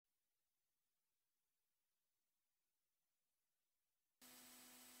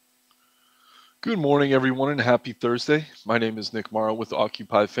Good morning, everyone, and happy Thursday. My name is Nick Marro with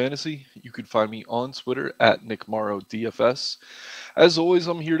Occupy Fantasy. You can find me on Twitter at Nick Marro DFS. As always,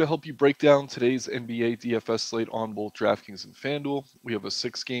 I'm here to help you break down today's NBA DFS slate on both DraftKings and FanDuel. We have a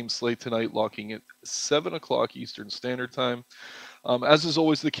six-game slate tonight, locking at 7 o'clock Eastern Standard Time. As is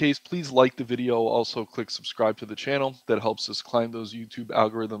always the case, please like the video. Also, click subscribe to the channel. That helps us climb those YouTube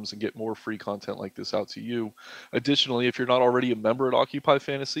algorithms and get more free content like this out to you. Additionally, if you're not already a member at Occupy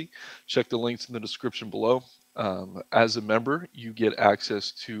Fantasy, check the links in the description below. As a member, you get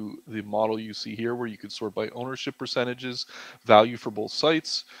access to the model you see here where you can sort by ownership percentages, value for both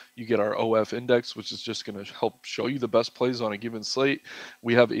sites. You get our OF index, which is just going to help show you the best plays on a given slate.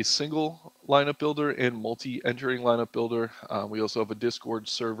 We have a single lineup builder and multi-entering lineup builder. We also have a Discord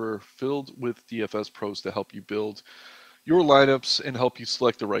server filled with DFS pros to help you build your lineups and help you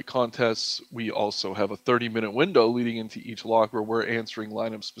select the right contests. We also have a 30-minute window leading into each lock where we're answering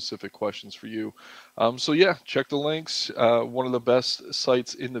lineup-specific questions for you. So yeah, check the links. One of the best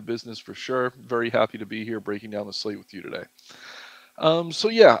sites in the business for sure. Very happy to be here breaking down the slate with you today. So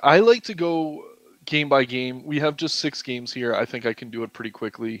yeah, I like to go game by game. We have just 6 games here. I think I can do it pretty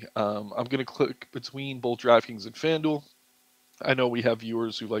quickly. I'm going to click between both DraftKings and FanDuel. I know we have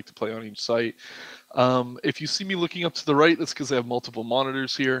viewers who like to play on each site. If you see me looking up to the right, that's because I have multiple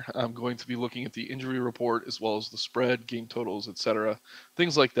monitors here. I'm going to be looking at the injury report as well as the spread, game totals, etc.,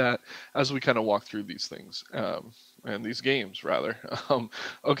 things like that as we kind of walk through these things and these games rather.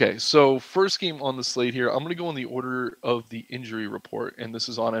 Okay, so first game on the slate here, I'm going to go in the order of the injury report, and this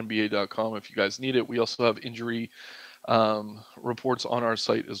is on NBA.com if you guys need it. We also have injury reports on our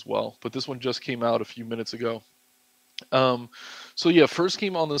site as well, but this one just came out a few minutes ago. Um, so yeah, first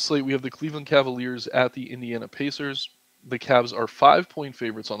game on the slate, we have the Cleveland Cavaliers at the Indiana Pacers. The Cavs are 5-point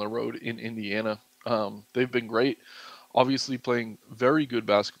favorites on the road in Indiana. They've been great, obviously playing very good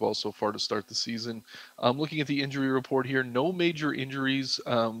basketball so far to start the season. Looking at the injury report here, no major injuries.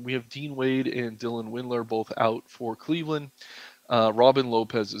 We have Dean Wade and Dylan Windler both out for Cleveland. Robin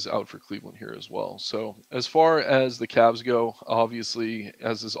Lopez is out for Cleveland here as well. So as far as the Cavs go, obviously,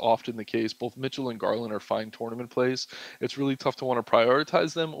 as is often the case, both Mitchell and Garland are fine tournament plays. It's really tough to want to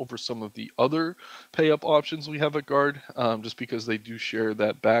prioritize them over some of the other pay-up options we have at guard, just because they do share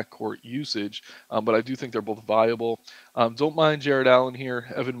that backcourt usage. But I do think they're both viable. Don't mind Jared Allen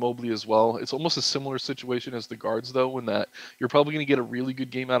here, Evan Mobley as well. It's almost a similar situation as the guards, though, in that you're probably going to get a really good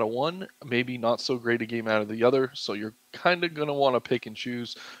game out of one, maybe not so great a game out of the other. So you're kind of going to want to pick and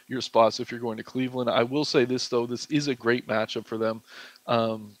choose your spots if you're going to Cleveland. I will say this, though, this is a great matchup for them.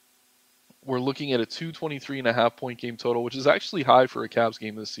 We're looking at a 223.5 point game total, which is actually high for a Cavs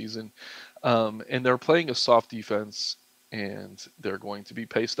game this season. And they're playing a soft defense, and they're going to be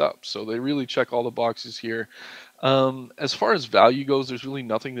paced up. So they really check all the boxes here. As far as value goes, there's really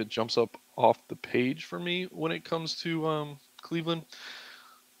nothing that jumps up off the page for me when it comes to Cleveland.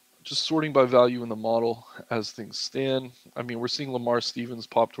 Just sorting by value in the model as things stand. I mean, we're seeing Lamar Stevens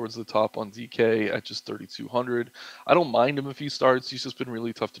pop towards the top on DK at just 3,200. I don't mind him if he starts. He's just been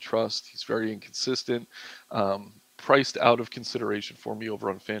really tough to trust. He's very inconsistent. Priced out of consideration for me over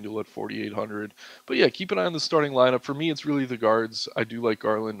on FanDuel at 4,800. But yeah, keep an eye on the starting lineup. For me, it's really the guards. I do like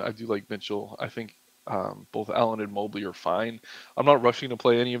Garland. I do like Mitchell. I think both Allen and Mobley are fine. I'm not rushing to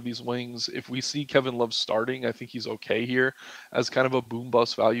play any of these wings. If we see Kevin Love starting, I think he's okay here as kind of a boom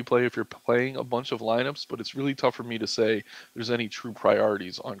bust value play if you're playing a bunch of lineups, but it's really tough for me to say there's any true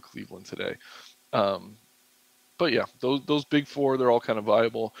priorities on Cleveland today. Um, but yeah, those big four, they're all kind of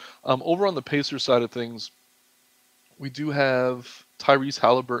viable. Over on the Pacers side of things, we do have Tyrese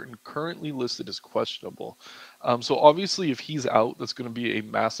Halliburton currently listed as questionable. So obviously, if he's out, that's going to be a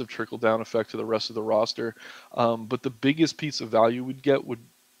massive trickle-down effect to the rest of the roster. But the biggest piece of value we'd get would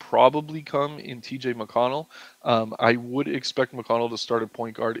probably come in TJ McConnell. I would expect McConnell to start at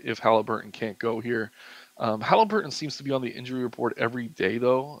point guard if Halliburton can't go here. Halliburton seems to be on the injury report every day,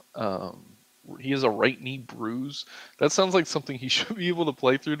 though. He has a right knee bruise. That sounds like something he should be able to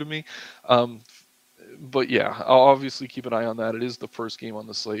play through to me. But yeah, I'll obviously keep an eye on that. It is the first game on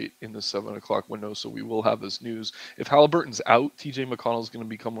the slate in the 7 o'clock window, so we will have this news. If Halliburton's out, TJ McConnell is going to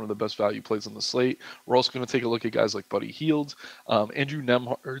become one of the best value plays on the slate. We're also going to take a look at guys like Buddy Hield. Andrew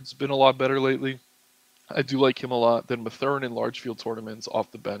Nembhard's been a lot better lately. I do like him a lot. Then Mathurin in large field tournaments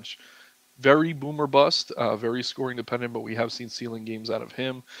off the bench. very boomer bust, very scoring dependent, but we have seen ceiling games out of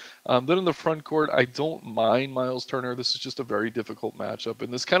him. Then in the front court, I don't mind Miles Turner. This is just a very difficult matchup,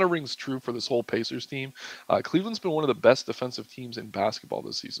 and this kind of rings true for this whole Pacers team. Cleveland's been one of the best defensive teams in basketball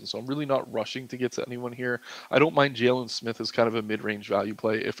this season, so I'm really not rushing to get to anyone here. I don't mind Jalen Smith as kind of a mid-range value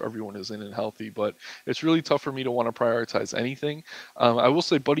play if everyone is in and healthy, but it's really tough for me to want to prioritize anything. I will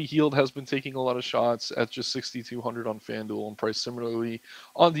say Buddy Hield has been taking a lot of shots at just 6,200 on FanDuel and priced similarly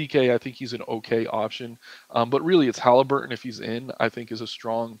on DK. I think he's an okay option, but really it's Halliburton if he's in. I think is a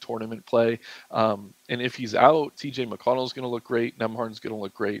strong tournament play, and if he's out, TJ McConnell's going to look great. Nembhard's going to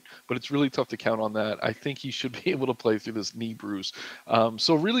look great, but it's really tough to count on that. I think he should be able to play through this knee bruise.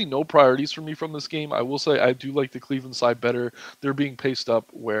 So really no priorities for me from this game. I will say I do like the Cleveland side better. They're being paced up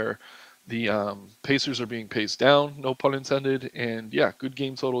where the Pacers are being paced down, no pun intended. And yeah, good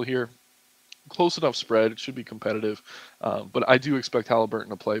game total here. Close enough spread. It should be competitive. But I do expect Halliburton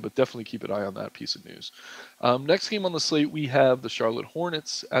to play, but definitely keep an eye on that piece of news. Next game on the slate, we have the Charlotte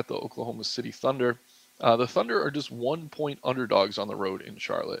Hornets at the Oklahoma City Thunder. The Thunder are just 1 point underdogs on the road in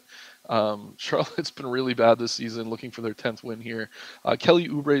Charlotte. Charlotte's been really bad this season, looking for their 10th win here. Kelly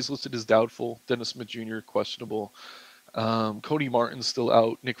Oubre is listed as doubtful. Dennis Smith Jr. questionable. Cody Martin's still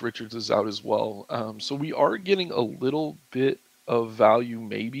out. Nick Richards is out as well. So we are getting a little bit of value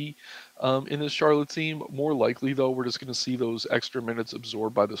maybe in this Charlotte team. More likely, though, we're just going to see those extra minutes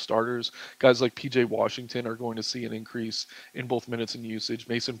absorbed by the starters. Guys like PJ Washington are going to see an increase in both minutes and usage.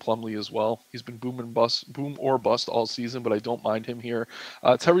 Mason Plumlee as well. He's been boom or bust all season, but I don't mind him here.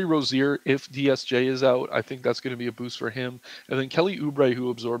 Terry Rozier, if DSJ is out, I think that's going to be a boost for him. And then Kelly Oubre, who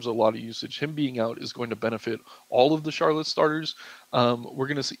absorbs a lot of usage, him being out is going to benefit all of the Charlotte starters. We're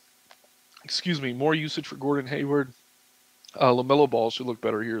going to see, more usage for Gordon Hayward. LaMelo Ball should look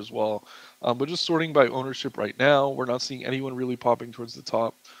better here as well. But just sorting by ownership right now, we're not seeing anyone really popping towards the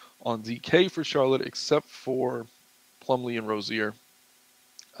top on DK for Charlotte except for Plumlee and Rozier,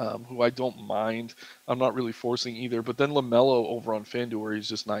 who I don't mind. I'm not really forcing either. But then LaMelo over on FanDuel, where he's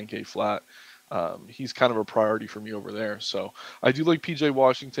just 9K flat. He's kind of a priority for me over there. So I do like PJ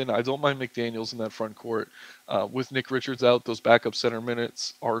Washington. I don't mind McDaniels in that front court. With Nick Richards out, those backup center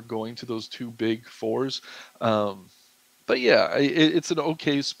minutes are going to those two big fours. But yeah, it's an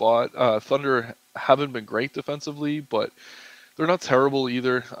okay spot. Thunder haven't been great defensively, but they're not terrible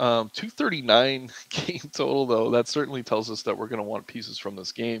either. 239 game total, though. That certainly tells us that we're going to want pieces from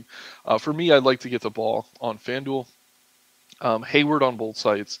this game. For me, I'd like to get the ball on FanDuel. Hayward on both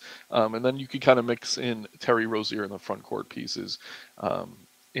sides. And then you could kind of mix in Terry Rozier in the front court pieces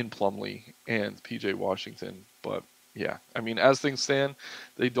in Plumlee and PJ Washington. But yeah, I mean, as things stand,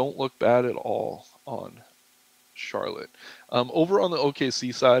 they don't look bad at all on Charlotte. Over on the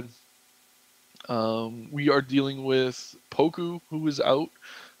OKC side, we are dealing with Poku, who is out,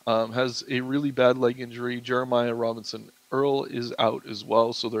 has a really bad leg injury. Jeremiah Robinson Earl is out as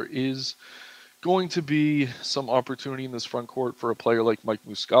well, so there is going to be some opportunity in this front court for a player like Mike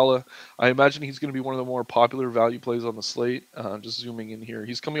Muscala. I imagine he's going to be one of the more popular value plays on the slate. Just zooming in here.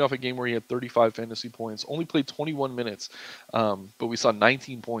 He's coming off a game where he had 35 fantasy points, only played 21 minutes, but we saw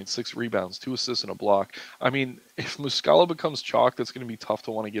 19 points, 6 rebounds, 2 assists, and a block. I mean, if Muscala becomes chalk, that's going to be tough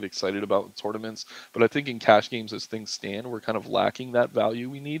to want to get excited about in tournaments, but I think in cash games as things stand, we're kind of lacking that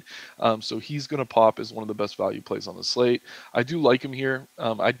value we need. So he's going to pop as one of the best value plays on the slate. I do like him here.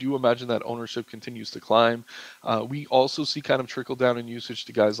 I do imagine that ownership continues to climb. We also see kind of trickle down in usage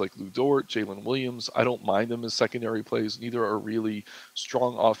to guys like Lou Dort, Jalen Williams. I don't mind them as secondary plays. Neither are really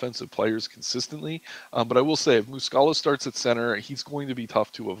strong offensive players consistently. But I will say, if Muscala starts at center, he's going to be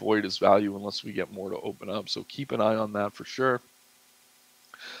tough to avoid his value unless we get more to open up. So keep an eye on that for sure.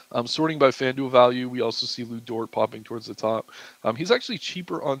 Sorting by FanDuel value, we also see Lou Dort popping towards the top. He's actually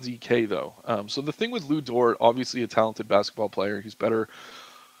cheaper on DK, though. So the thing with Lou Dort, obviously a talented basketball player. He's better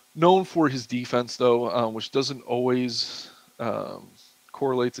known for his defense, though, which doesn't always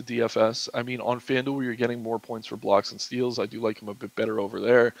correlate to DFS. I mean, on FanDuel, where you're getting more points for blocks and steals, I do like him a bit better over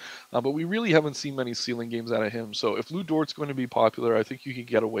there. But we really haven't seen many ceiling games out of him. So if Lou Dort's going to be popular, I think you can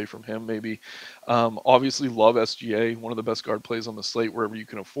get away from him maybe. Obviously, love SGA, one of the best guard plays on the slate wherever you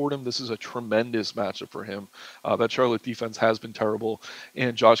can afford him. This is a tremendous matchup for him. That Charlotte defense has been terrible.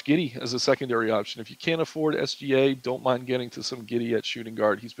 And Josh Giddey as a secondary option. If you can't afford SGA, don't mind getting to some Giddey at shooting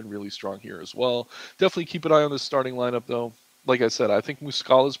guard. He's been really strong here as well. Definitely keep an eye on this starting lineup, though. Like I said, I think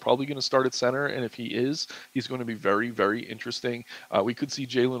Muscala is probably going to start at center, and if he is, he's going to be very, very interesting. We could see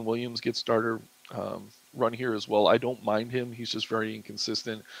Jalen Williams get starter run here as well. I don't mind him. He's just very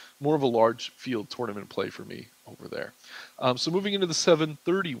inconsistent. More of a large field tournament play for me over there. So moving into the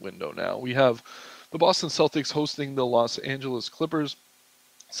 7:30 window now, we have the Boston Celtics hosting the Los Angeles Clippers.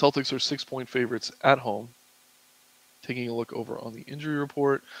 Celtics are 6-point favorites at home. Taking a look over on the injury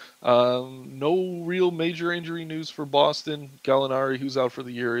report, no real major injury news for Boston. Gallinari, who's out for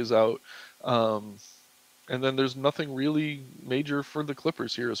the year, is out. Um, and then there's nothing really major for the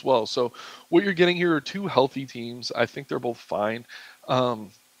Clippers here as well. So what you're getting here are two healthy teams. I think they're both fine.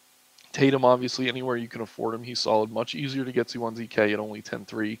 Um, Tatum, obviously, anywhere you can afford him, he's solid. Much easier to get to on DK at only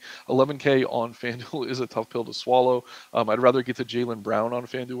 10-3. 11K on FanDuel is a tough pill to swallow. I'd rather get to Jaylen Brown on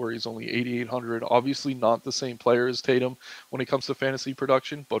FanDuel, where he's only 8,800. Obviously, not the same player as Tatum when it comes to fantasy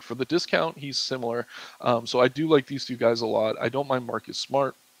production, but for the discount, he's similar. So I do like these two guys a lot. I don't mind Marcus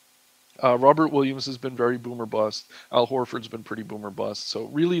Smart. Robert Williams has been very boomer bust. Al Horford's been pretty boomer bust. So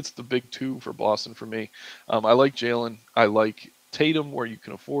really, it's the big two for Boston for me. I like Jalen. I like Tatum where you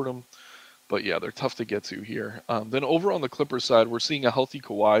can afford him. But yeah, they're tough to get to here. Then over on the Clippers side, we're seeing a healthy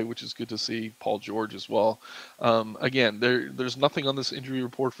Kawhi, which is good to see. Paul George as well. Again, there's nothing on this injury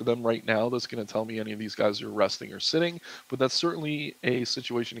report for them right now that's going to tell me any of these guys are resting or sitting. But that's certainly a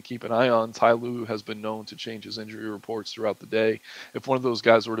situation to keep an eye on. Ty Lue has been known to change his injury reports throughout the day. If one of those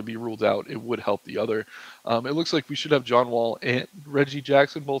guys were to be ruled out, it would help the other. It looks like we should have John Wall and Reggie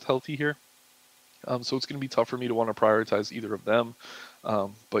Jackson both healthy here. So it's going to be tough for me to want to prioritize either of them.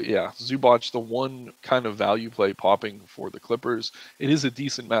 But yeah, Zubac, the one kind of value play popping for the Clippers. It is a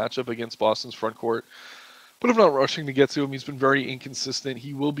decent matchup against Boston's front court, but I'm not rushing to get to him. He's been very inconsistent.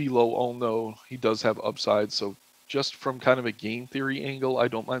 He will be low owned, though. He does have upside. So just from kind of a game theory angle, I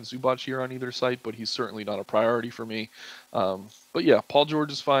don't mind Zubac here on either site, but he's certainly not a priority for me. But yeah, Paul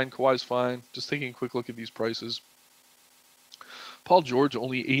George is fine. Kawhi's fine. Just taking a quick look at these prices. Paul George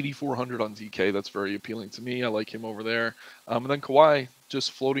only 8,400 on DK. That's very appealing to me. I like him over there. And then Kawhi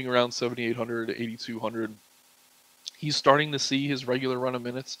just floating around 7,800 to 8,200. He's starting to see his regular run of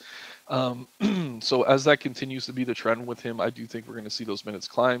minutes. So as that continues to be the trend with him, I do think we're going to see those minutes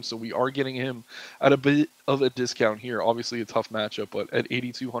climb. So we are getting him at a bit of a discount here. Obviously a tough matchup, but at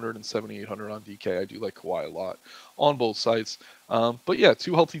 8,200 and 7,800 on DK, I do like Kawhi a lot on both sites. But yeah,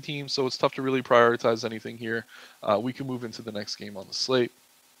 two healthy teams, so it's tough to really prioritize anything here. We can move into the next game on the slate,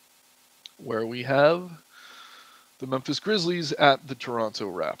 where we have the Memphis Grizzlies at the Toronto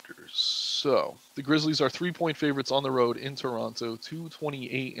Raptors. So the Grizzlies are 3-point favorites on the road in Toronto,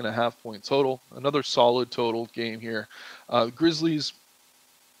 228.5-point total. Another solid total game here. Grizzlies,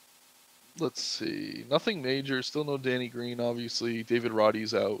 let's see, nothing major. Still no Danny Green, obviously. David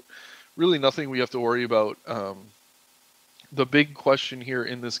Roddy's out. Really nothing we have to worry about. The big question here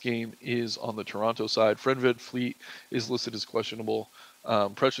in this game is on the Toronto side. Fred VanVleet is listed as questionable.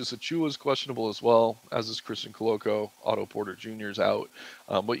 Precious Achiuwa is questionable as well, as is Christian Coloco. Otto Porter Jr. is out.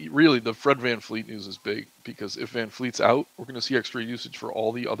 But really, the Fred VanVleet news is big because if VanVleet's out, we're going to see extra usage for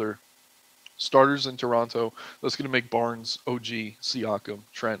all the other starters in Toronto. That's going to make Barnes, OG, Siakam,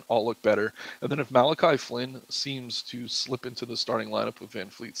 Trent all look better. And then if Malachi Flynn seems to slip into the starting lineup with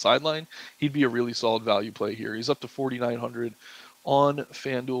VanVleet sideline, he'd be a really solid value play here. He's up to 4,900 on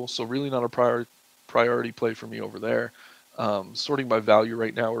FanDuel, so really not a priority play for me over there. Sorting by value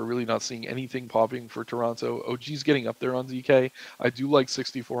right now, we're really not seeing anything popping for Toronto. OG's getting up there on DK. I do like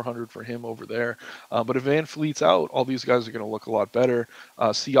 6,400 for him over there. But if VanVleet's out, all these guys are going to look a lot better.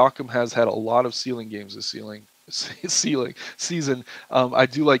 Siakam has had a lot of ceiling games this season. I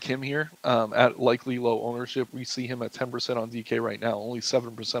do like him here at likely low ownership. We see him at 10% on DK right now, only 7%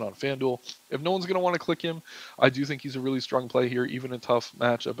 on FanDuel. If no one's going to want to click him, I do think he's a really strong play here, even a tough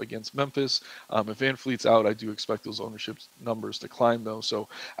matchup against Memphis. If VanVleet's out, I do expect those ownership numbers to climb, though. So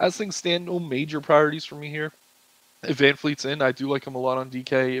as things stand, no major priorities for me here. If VanVleet's in, I do like him a lot on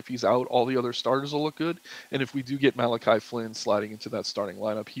DK. If he's out, all the other starters will look good. And if we do get Malachi Flynn sliding into that starting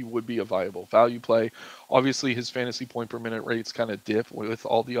lineup, he would be a viable value play. Obviously, his fantasy point per minute rates kind of dip with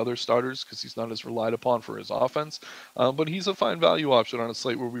all the other starters because he's not as relied upon for his offense. But he's a fine value option on a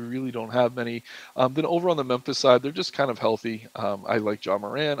slate where we really don't have many. Then over on the Memphis side, they're just kind of healthy. I like John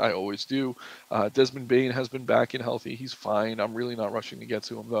Moran. I always do. Desmond Bane has been back and healthy. He's fine. I'm really not rushing to get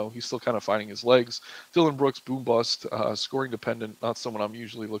to him, though. He's still kind of finding his legs. Dylan Brooks, boom bust. Scoring dependent, not someone I'm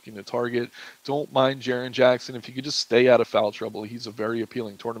usually looking to target. Don't mind Jaren Jackson. If he could just stay out of foul trouble, he's a very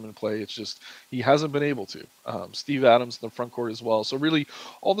appealing tournament play. It's just he hasn't been able to. Steve Adams in the front court as well. So really,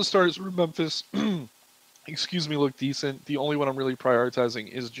 all the starters for Memphis, look decent. The only one I'm really prioritizing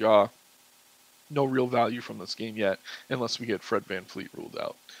is Ja. No real value from this game yet, unless we get Fred VanVleet ruled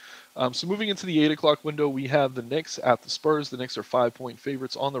out. So moving into the 8 o'clock window, we have the Knicks at the Spurs. The Knicks are 5-point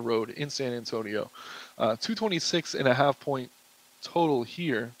favorites on the road in San Antonio. 226.5-point total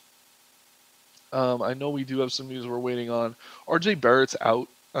here. I know we do have some news we're waiting on. RJ Barrett's out.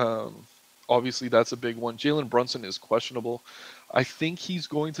 Obviously, that's a big one. Jalen Brunson is questionable. I think he's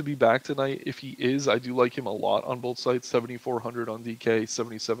going to be back tonight. If he is, I do like him a lot on both sides. 7,400 on DK,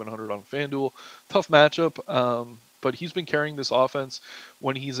 7,700 on FanDuel. Tough matchup, but he's been carrying this offense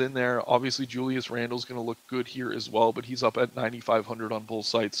when he's in there. Obviously, Julius Randle's going to look good here as well, but he's up at 9,500 on both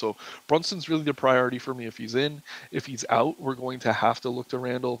sides. So Brunson's really the priority for me if he's in. If he's out, we're going to have to look to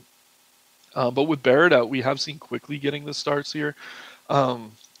Randle. But with Barrett out, we have seen quickly getting the starts here,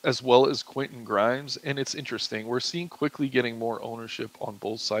 um, as well as Quentin Grimes. And it's interesting. We're seeing quickly getting more ownership on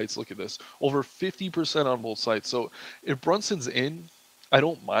both sides. Look at this, over 50% on both sides. So if Brunson's in, I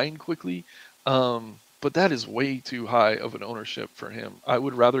don't mind quickly. But that is way too high of an ownership for him. I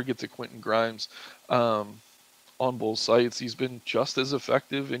would rather get to Quentin Grimes. Um, on both sites. He's been just as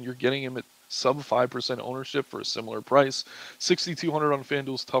effective, and you're getting him at sub 5% ownership for a similar price. 6,200 on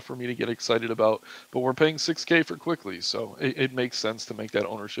FanDuel is tough for me to get excited about, but we're paying 6K for quickly, so it makes sense to make that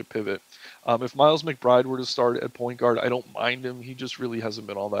ownership pivot. If Miles McBride were to start at point guard, I don't mind him. He just really hasn't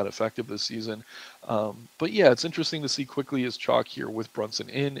been all that effective this season. But yeah, it's interesting to see quickly as chalk here with Brunson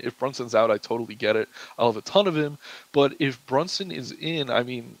in. If Brunson's out, I totally get it. I'll have a ton of him. But if Brunson is in, I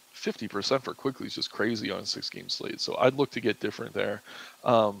mean, 50% for quickly is just crazy on a 6-game slate. So I'd look to get different there.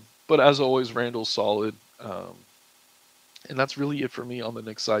 But as always, Randall's solid. And that's really it for me on the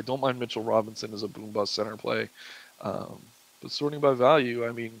Knicks side. Don't mind Mitchell Robinson as a boom bust center play. Um, but sorting by value,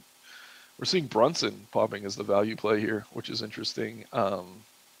 I mean, we're seeing Brunson popping as the value play here, which is interesting. And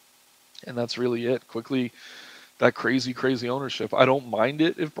that's really it. Quickly, that crazy ownership. I don't mind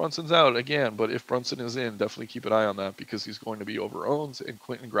it if Brunson's out again, but if Brunson is in, definitely keep an eye on that because he's going to be over-owned, and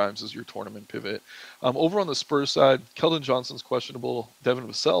Quentin Grimes is your tournament pivot. Over on the Spurs side, Keldon Johnson's questionable. Devin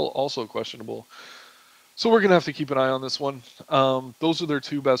Vassell also questionable. So we're gonna have to keep an eye on this one. Those are their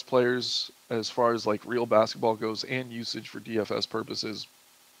two best players as far as like real basketball goes and usage for DFS purposes.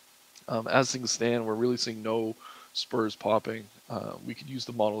 As things stand, we're really seeing no Spurs popping. We could use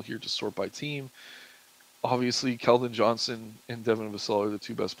the model here to sort by team. Obviously, Keldon Johnson and Devin Vassell are the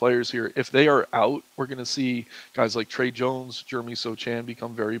two best players here. If they are out, we're going to see guys like Trey Jones, Jeremy Sochan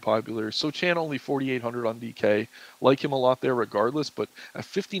become very popular. Sochan only 4,800 on DK. Like him a lot there regardless, but at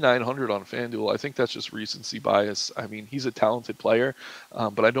 5,900 on FanDuel, I think that's just recency bias. I mean, he's a talented player,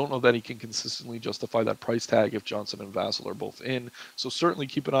 but I don't know that he can consistently justify that price tag if Johnson and Vassell are both in. So certainly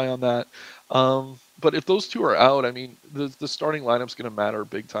keep an eye on that. But if those two are out, I mean, the starting lineup's going to matter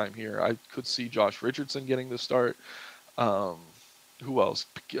big time here. I could see Josh Richardson getting the start. Um, who else?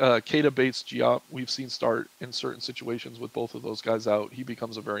 Keita Bates Diop, we've seen start in certain situations with both of those guys out. He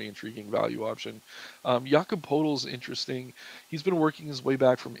becomes a very intriguing value option. Jakob Poeltl's interesting. He's been working his way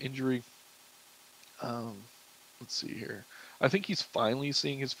back from injury. Um, let's see here. I think he's finally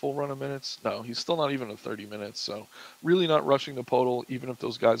seeing his full run of minutes. No, he's still not even at 30 minutes. So really not rushing the Podol, even if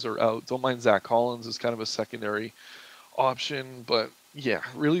those guys are out. Don't mind Zach Collins as kind of a secondary option, but yeah,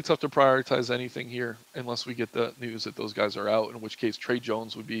 really tough to prioritize anything here unless we get the news that those guys are out, in which case Trey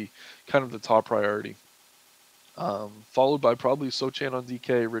Jones would be kind of the top priority. Followed by probably Sochan on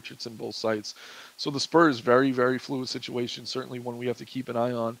DK, Richardson both sites. So the Spurs, very fluid situation, certainly one we have to keep an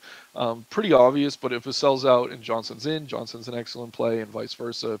eye on. Pretty obvious, but if Vassell's out and Johnson's in, Johnson's an excellent play, and vice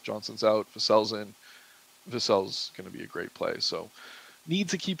versa. If Johnson's out, Vassell's in, Vassell's going to be a great play. So need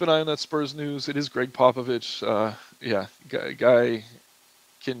to keep an eye on that Spurs news. It is Greg Popovich. Yeah, guy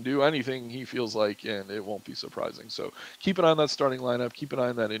can do anything he feels like, and it won't be surprising. So keep an eye on that starting lineup. Keep an eye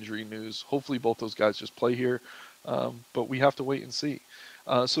on that injury news. Hopefully both those guys just play here, but we have to wait and see.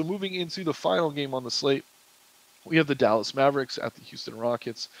 So moving into the final game on the slate, we have the Dallas Mavericks at the Houston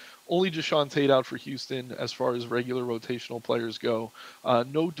Rockets. Only Deshaun Tate out for Houston as far as regular rotational players go.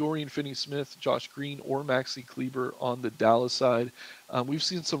 No Dorian Finney-Smith, Josh Green, or Maxi Kleber on the Dallas side. We've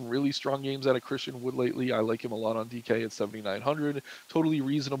seen some really strong games out of Christian Wood lately. I like him a lot on DK at 7,900. Totally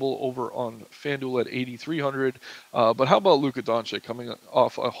reasonable over on FanDuel at 8,300. But how about Luka Doncic coming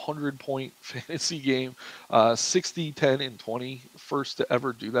off a 100-point fantasy game, 60, 10, and 20. First to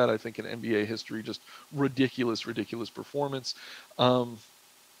ever do that, I think, in NBA history. Just ridiculous performance.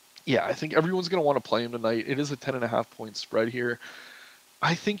 Yeah, I think everyone's going to want to play him tonight. It is a 10.5-point spread here.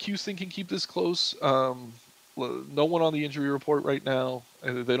 I think Houston can keep this close. No one on the injury report right now.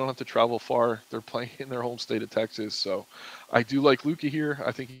 They don't have to travel far. They're playing in their home state of Texas. So I do like Luka here.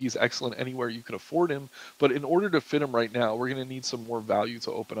 I think he's excellent anywhere you can afford him. But in order to fit him right now, we're going to need some more value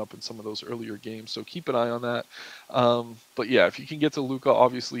to open up in some of those earlier games. So keep an eye on that. But yeah, if you can get to Luka,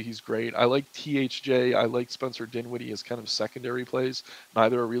 obviously he's great. I like THJ. I like Spencer Dinwiddie as kind of secondary plays.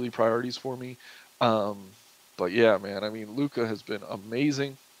 Neither are really priorities for me. But yeah, man, I mean, Luka has been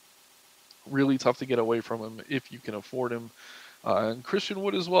amazing. Really tough to get away from him if you can afford him. And Christian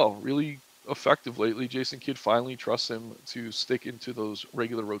Wood as well. Really effective lately. Jason Kidd finally trusts him to stick into those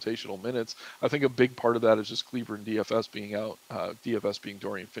regular rotational minutes. I think a big part of that is just Cleaver and DFS being out, DFS being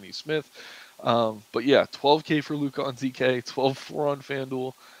Dorian Finney-Smith. But yeah, 12K for Luka on DK, 12-4 on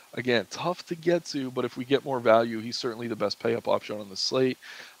FanDuel. Again, tough to get to, but if we get more value, he's certainly the best pay-up option on the slate.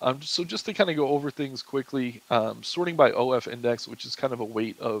 So just to kind of go over things quickly, sorting by OF index, which is kind of a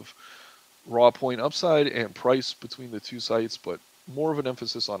weight of raw point upside and price between the two sites, but more of an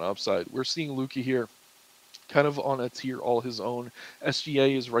emphasis on upside. We're seeing Luka here kind of on a tier all his own.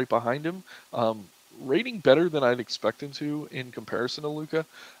 SGA is right behind him. Rating better than I'd expect him to in comparison to Luka.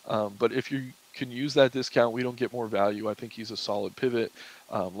 But if you can use that discount, we don't get more value. I think he's a solid pivot.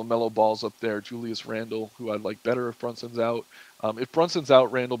 LaMelo Ball's up there. Julius Randle, who I'd like better if Brunson's out. If Brunson's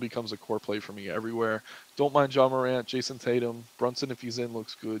out, Randle becomes a core play for me everywhere. Don't mind John Morant, Jason Tatum. Brunson, if he's in,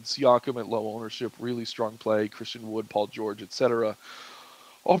 looks good. Siakam at low ownership, really strong play. Christian Wood, Paul George, etc.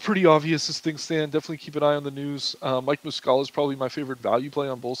 All pretty obvious as things stand. Definitely keep an eye on the news. Mike Muscala is probably my favorite value play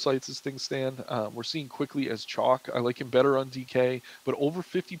on both sites as things stand. We're seeing Quickly as chalk. I like him better on DK, but over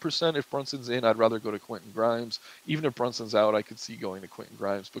 50% if Brunson's in, I'd rather go to Quentin Grimes. Even if Brunson's out, I could see going to Quentin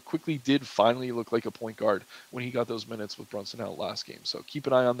Grimes. But Quickly did finally look like a point guard when he got those minutes with Brunson out last game. So keep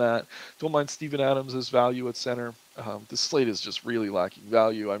an eye on that. Don't mind Steven Adams as value at center. This slate is just really lacking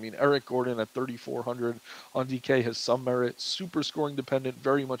value. I mean, Eric Gordon at 3,400 on DK has some merit. Super scoring dependent,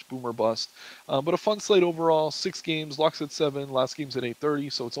 very much boomer bust. But a fun slate overall. 6 games, locks at 7. Last game's at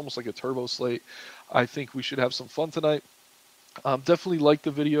 8:30, so it's almost like a turbo slate. I think we should have some fun tonight. Definitely like the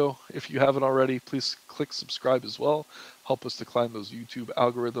video. If you haven't already, please click subscribe as well. Help us to climb those YouTube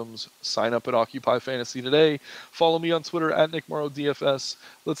algorithms. Sign up at Occupy Fantasy today. Follow me on Twitter at Nick Marro DFS.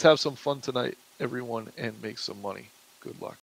 Let's have some fun tonight, everyone, and make some money. Good luck.